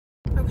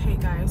Okay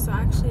guys, so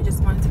I actually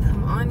just wanted to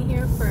come on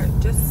here for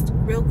just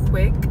real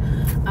quick.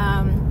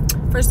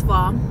 First of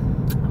all,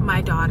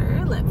 my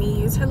daughter let me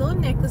use her little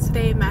necklace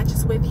today. It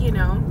matches with, you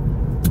know,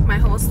 my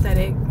whole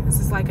aesthetic. This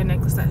is like a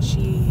necklace that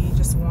she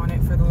just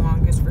wanted for the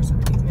longest for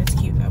some reason. It's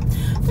cute though.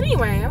 But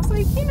anyway, I was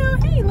like, you know,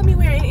 hey, let me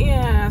wear it.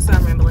 Yeah, so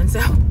I'm rambling. So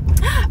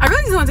I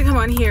really just wanted to come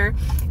on here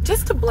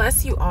just to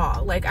bless you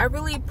all. Like, I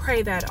really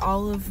pray that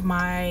all of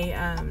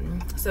my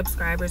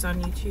subscribers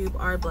on YouTube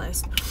are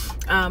blessed.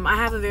 I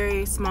have a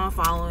very small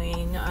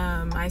following.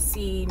 I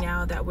see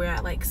now that we're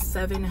at like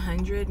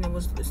 700, and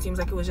it seems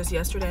like it was just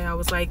yesterday. I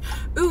was like,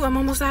 ooh, I'm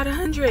almost at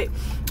 100,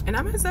 and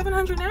I'm at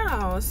 700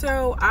 now.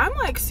 So I'm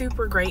like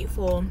super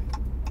grateful.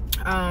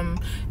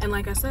 And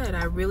like I said,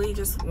 I really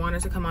just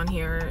wanted to come on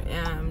here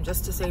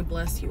just to say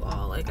bless you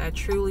all. Like, I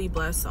truly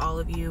bless all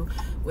of you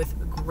with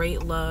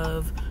great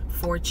love,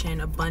 fortune,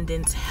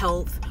 abundance,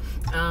 health.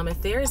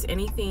 If there's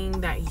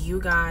anything that you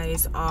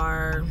guys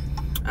are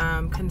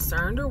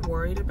concerned or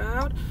worried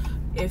about,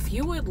 if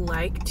you would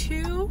like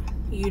to,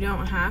 you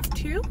don't have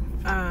to,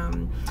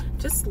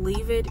 just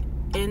leave it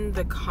in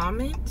the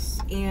comments,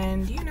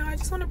 and you know, I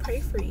just want to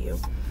pray for you.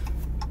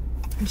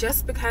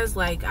 Just because,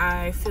 like,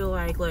 I feel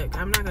like, look,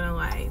 I'm not gonna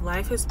lie,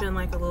 life has been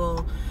like a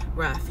little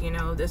rough, you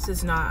know. This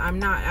is not, I'm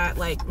not at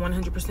like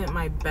 100%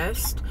 my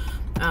best.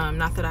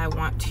 Not that I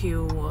want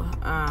to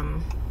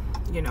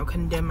you know,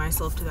 condemn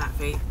myself to that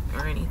fate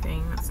or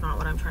anything. That's not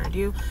what I'm trying to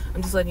do.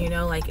 I'm just letting you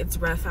know, like, it's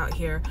rough out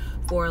here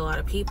for a lot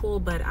of people,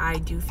 but I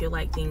do feel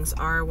like things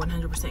are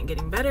 100%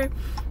 getting better.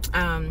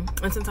 And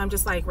since I'm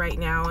just like right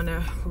now in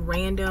a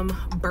random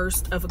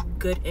burst of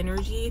good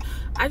energy,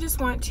 I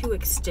just want to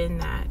extend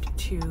that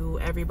to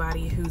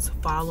everybody who's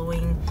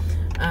following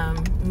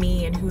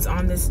me and who's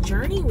on this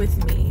journey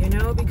with me, you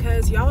know,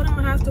 because y'all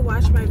don't have to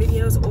watch my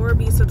videos or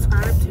be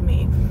subscribed to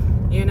me.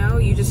 You know,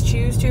 you just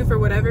choose to for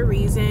whatever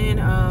reason.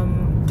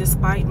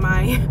 Despite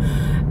my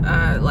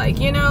like,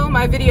 you know,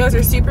 my videos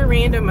are super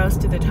random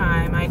most of the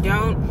time. I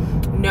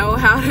don't know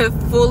how to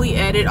fully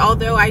edit,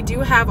 although I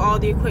do have all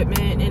the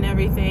equipment and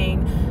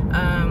everything.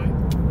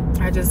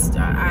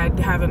 I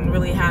haven't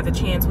really had the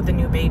chance with a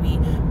new baby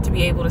to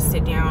be able to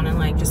sit down and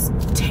like just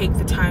take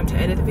the time to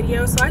edit the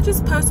video. So I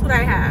just post what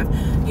I have,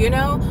 you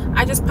know.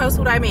 I just post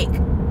what I make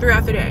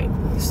throughout the day.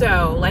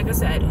 So like I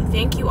said,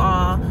 thank you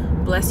all,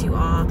 bless you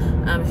all.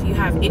 If you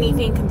have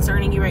anything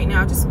concerning you right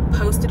now, just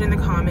post it in the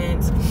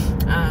comments.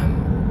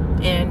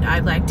 And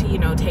I'd like to, you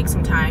know, take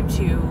some time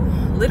to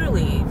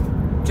literally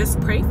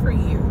just pray for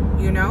you,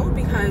 you know,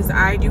 because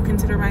I do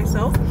consider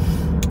myself,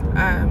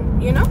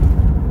 you know,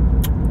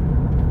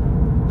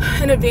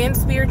 an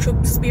advanced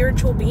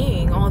spiritual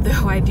being,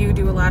 although I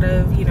do a lot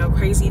of, you know,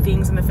 crazy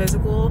things in the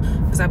physical,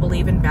 because I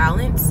believe in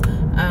balance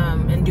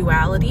and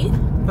duality.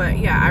 But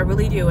yeah, I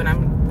really do, and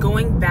I'm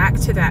going back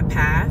to that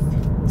path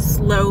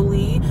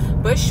slowly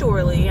but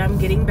surely. I'm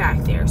getting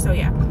back there. So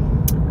yeah,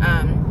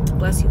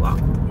 bless you all.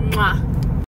 Mwah.